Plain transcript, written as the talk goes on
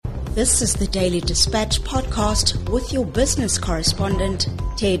This is the Daily Dispatch podcast with your business correspondent,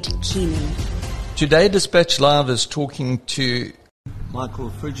 Ted Keenan. Today, Dispatch Live is talking to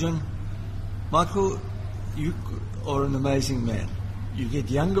Michael Fridjhon. Michael, you are an amazing man. You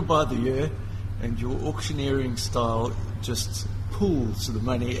get younger by the year, and your auctioneering style just pulls the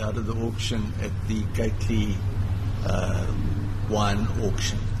money out of the auction at the Gately wine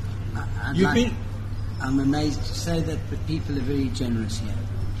auction. I'm amazed to say that, but people are very generous here.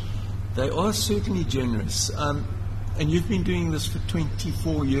 They are certainly generous. And you've been doing this for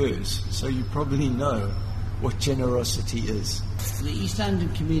 24 years, so you probably know what generosity is. The East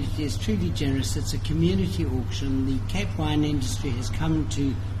London community is truly generous. It's a community auction. The Cape wine industry has come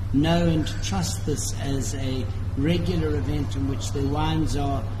to know and to trust this as a regular event in which their wines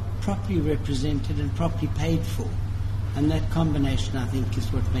are properly represented and properly paid for. And that combination, I think, is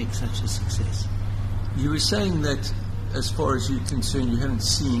what makes such a success. You were saying that, as far as you're concerned, you haven't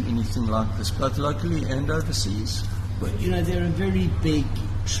seen anything like this, both locally and overseas? Well, there are very big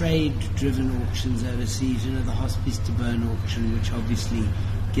trade-driven auctions overseas. The Hospice to Burn auction, which obviously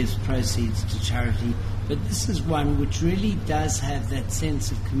gives proceeds to charity. But this is one which really does have that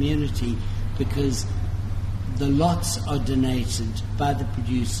sense of community, because the lots are donated by the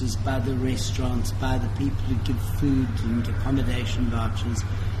producers, by the restaurants, by the people who give food and accommodation vouchers,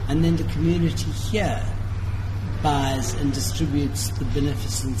 and then the community here buys and distributes the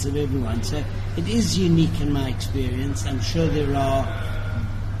beneficence of everyone. So it is unique in my experience. I'm sure there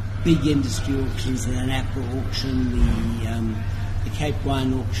are big industry auctions, the Napa auction, the Cape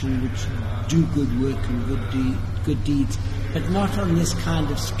Wine auction, which do good work and good deeds, but not on this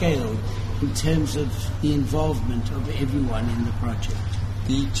kind of scale in terms of the involvement of everyone in the project.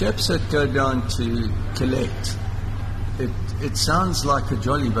 The chaps that go down to collect, it sounds like a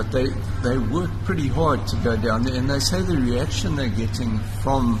jolly, but they work pretty hard to go down there, and they say the reaction they're getting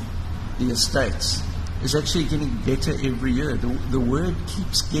from the estates is actually getting better every year. The word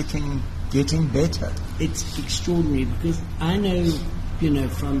keeps getting better. It's extraordinary, because I know,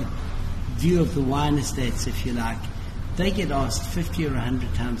 from the view of the wine estates, if you like, they get asked 50 or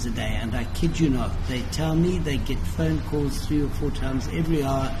 100 times a day, and I kid you not, they tell me they get phone calls 3 or 4 times every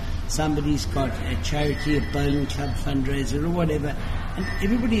hour. Somebody's got a charity, a bowling club fundraiser or whatever, and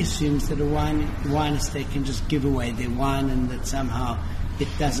everybody assumes that a wine estate can just give away their wine and that somehow it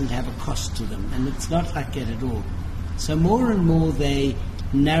doesn't have a cost to them, and it's not like that at all. So more and more they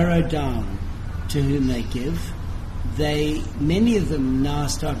narrow down to whom they give. Many of them now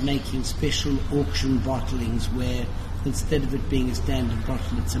start making special auction bottlings where instead of it being a standard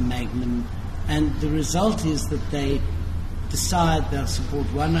bottle, it's a Magnum, and the result is that they decide they'll support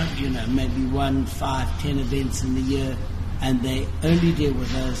maybe 1, 5, 10 events in the year, and they only deal with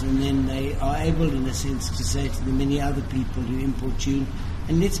those, and then they are able, in a sense, to say to the many other people who importune,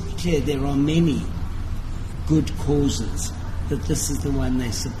 and let's be clear, there are many good causes, that this is the one they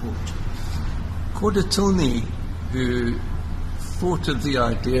support. Corda Tilney, who thought of the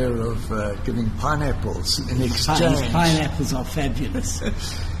idea of giving pineapples in exchange. Pineapples are fabulous.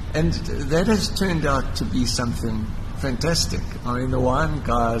 And that has turned out to be something fantastic. I mean, the wine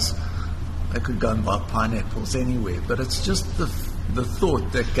guys, they could go and buy pineapples anywhere, but it's just the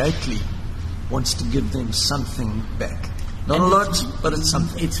thought that Gately wants to give them something back. Not a lot, but it's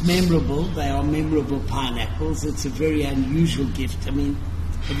something. It's memorable. They are memorable pineapples. It's a very unusual gift. I mean,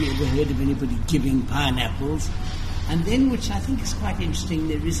 have you ever heard of anybody giving pineapples? And then, which I think is quite interesting,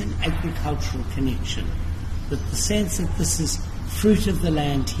 there is an agricultural connection. That the sense that this is fruit of the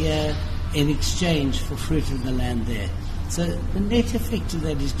land here in exchange for fruit of the land there. So the net effect of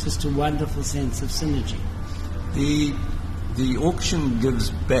that is just a wonderful sense of synergy. The auction gives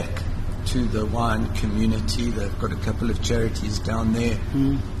back to the wine community. They've got a couple of charities down there.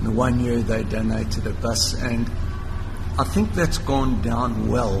 In the one year they donated a bus, and I think that's gone down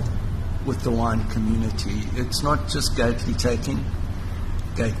well with the wine community. It's not just Gately taking,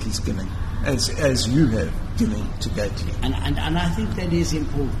 Gately's giving, as you have given to Gately. And I think that is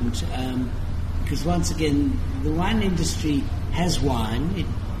important, because once again, the wine industry has wine. It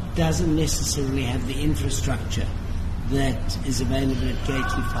doesn't necessarily have the infrastructure that is available at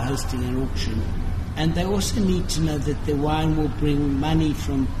Gately for hosting an auction. And they also need to know that the wine will bring money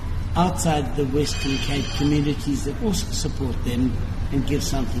from outside the Western Cape communities that also support them and give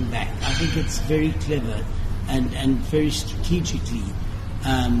something back. I think it's very clever and very strategically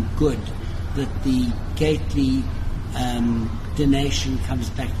good that the Gately donation comes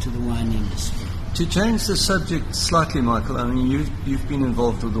back to the wine industry. To change the subject slightly, Michael, I mean, you've been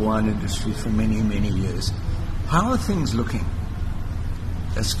involved with the wine industry for many, many years. How are things looking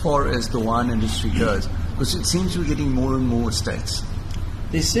as far as the wine industry goes? Because it seems we're getting more and more estates.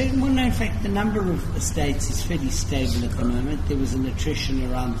 There's certain, well, no, in fact, the number of estates is fairly stable at the moment. There was an attrition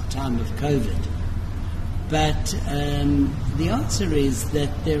around the time of COVID. But the answer is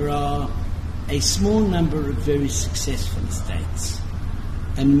that there are a small number of very successful estates,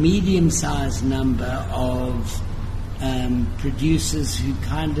 a medium-sized number of producers who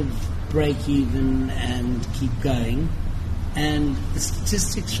kind of break even and keep going. And the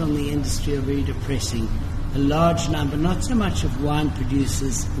statistics from the industry are very depressing. A large number, not so much of wine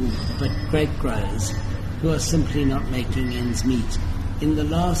producers, but grape growers, who are simply not making ends meet. In the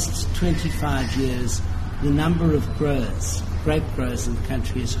last 25 years, the number of growers, grape growers in the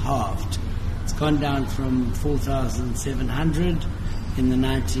country has halved. It's gone down from 4,700 in the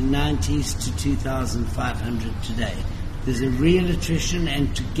 1990s to 2,500 today. There's a real attrition,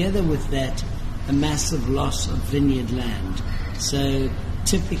 and together with that, a massive loss of vineyard land. So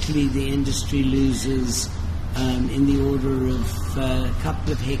typically the industry loses in the order of a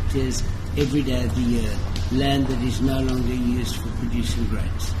couple of hectares every day of the year, land that is no longer used for producing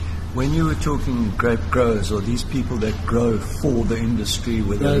grapes. When you were talking grape growers, or these people that grow for the industry,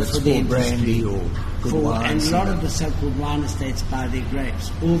 whether it's for brandy or good wines. And a lot of the so-called wine estates buy their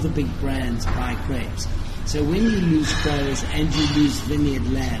grapes. All the big brands buy grapes. So when you lose growers and you lose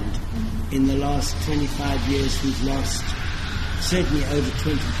vineyard land, in the last 25 years we've lost certainly over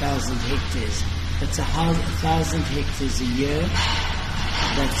 20,000 hectares. That's 1,000 hectares a year.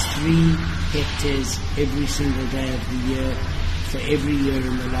 That's 3 hectares every single day of the year. For every year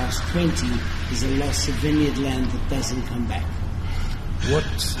in the last 20 is a loss of vineyard land that doesn't come back.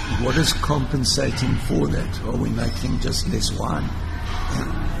 What is compensating for that? Are we making just less wine?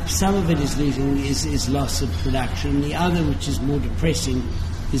 Some of it is loss of production. The other, which is more depressing,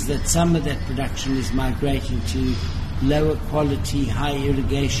 is that some of that production is migrating to lower quality, high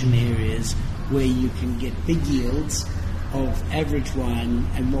irrigation areas where you can get big yields of average wine,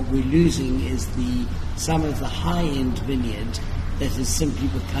 and what we're losing is some of the high-end vineyard that has simply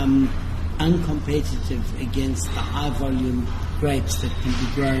become uncompetitive against the high-volume grapes that can be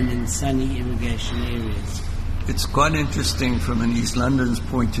grown in sunny irrigation areas. It's quite interesting from an East London's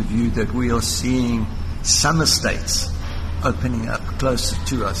point of view that we are seeing some estates opening up closer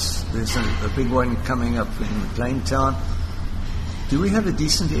to us. There's a big one coming up in Plaintown. Do we have a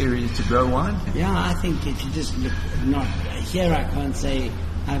decent area to grow wine? Yeah, I think if you just look, not here I can't say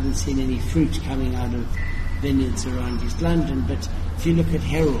I haven't seen any fruit coming out of vineyards around East London, but if you look at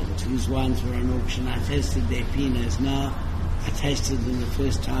Herald, whose wines were on auction, I tasted their Pinots now. I tasted them the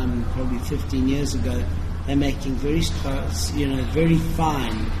first time probably 15 years ago. They're making very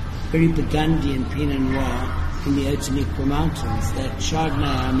fine, very Burgundian Pinot Noir in the Outeniqua Mountains. That Chardonnay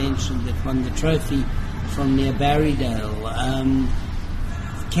I mentioned that won the trophy from near Barrydale.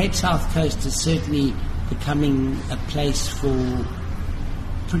 Cape South Coast is certainly becoming a place for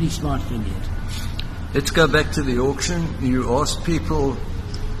pretty smart vineyard. Let's go back to the auction. You asked people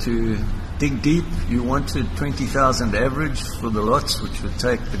to dig deep. You wanted 20,000 average for the lots, which would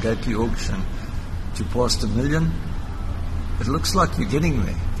take the Gately auction to past 1 million. It looks like you're getting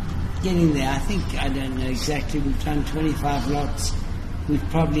there. Getting there. I don't know exactly. We've done 25 lots. We've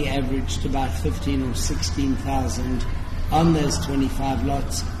probably averaged about 15 or 16,000 on those 25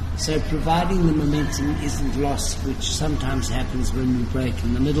 lots. So providing the momentum isn't lost, which sometimes happens when we break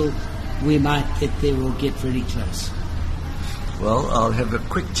in the middle, we might get there or get very close. Well, I'll have a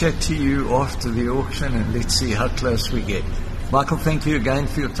quick chat to you after the auction and let's see how close we get. Michael, thank you again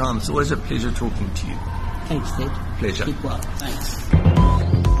for your time. It's always a pleasure talking to you. Thanks, Ted. Pleasure. Keep well. Thanks.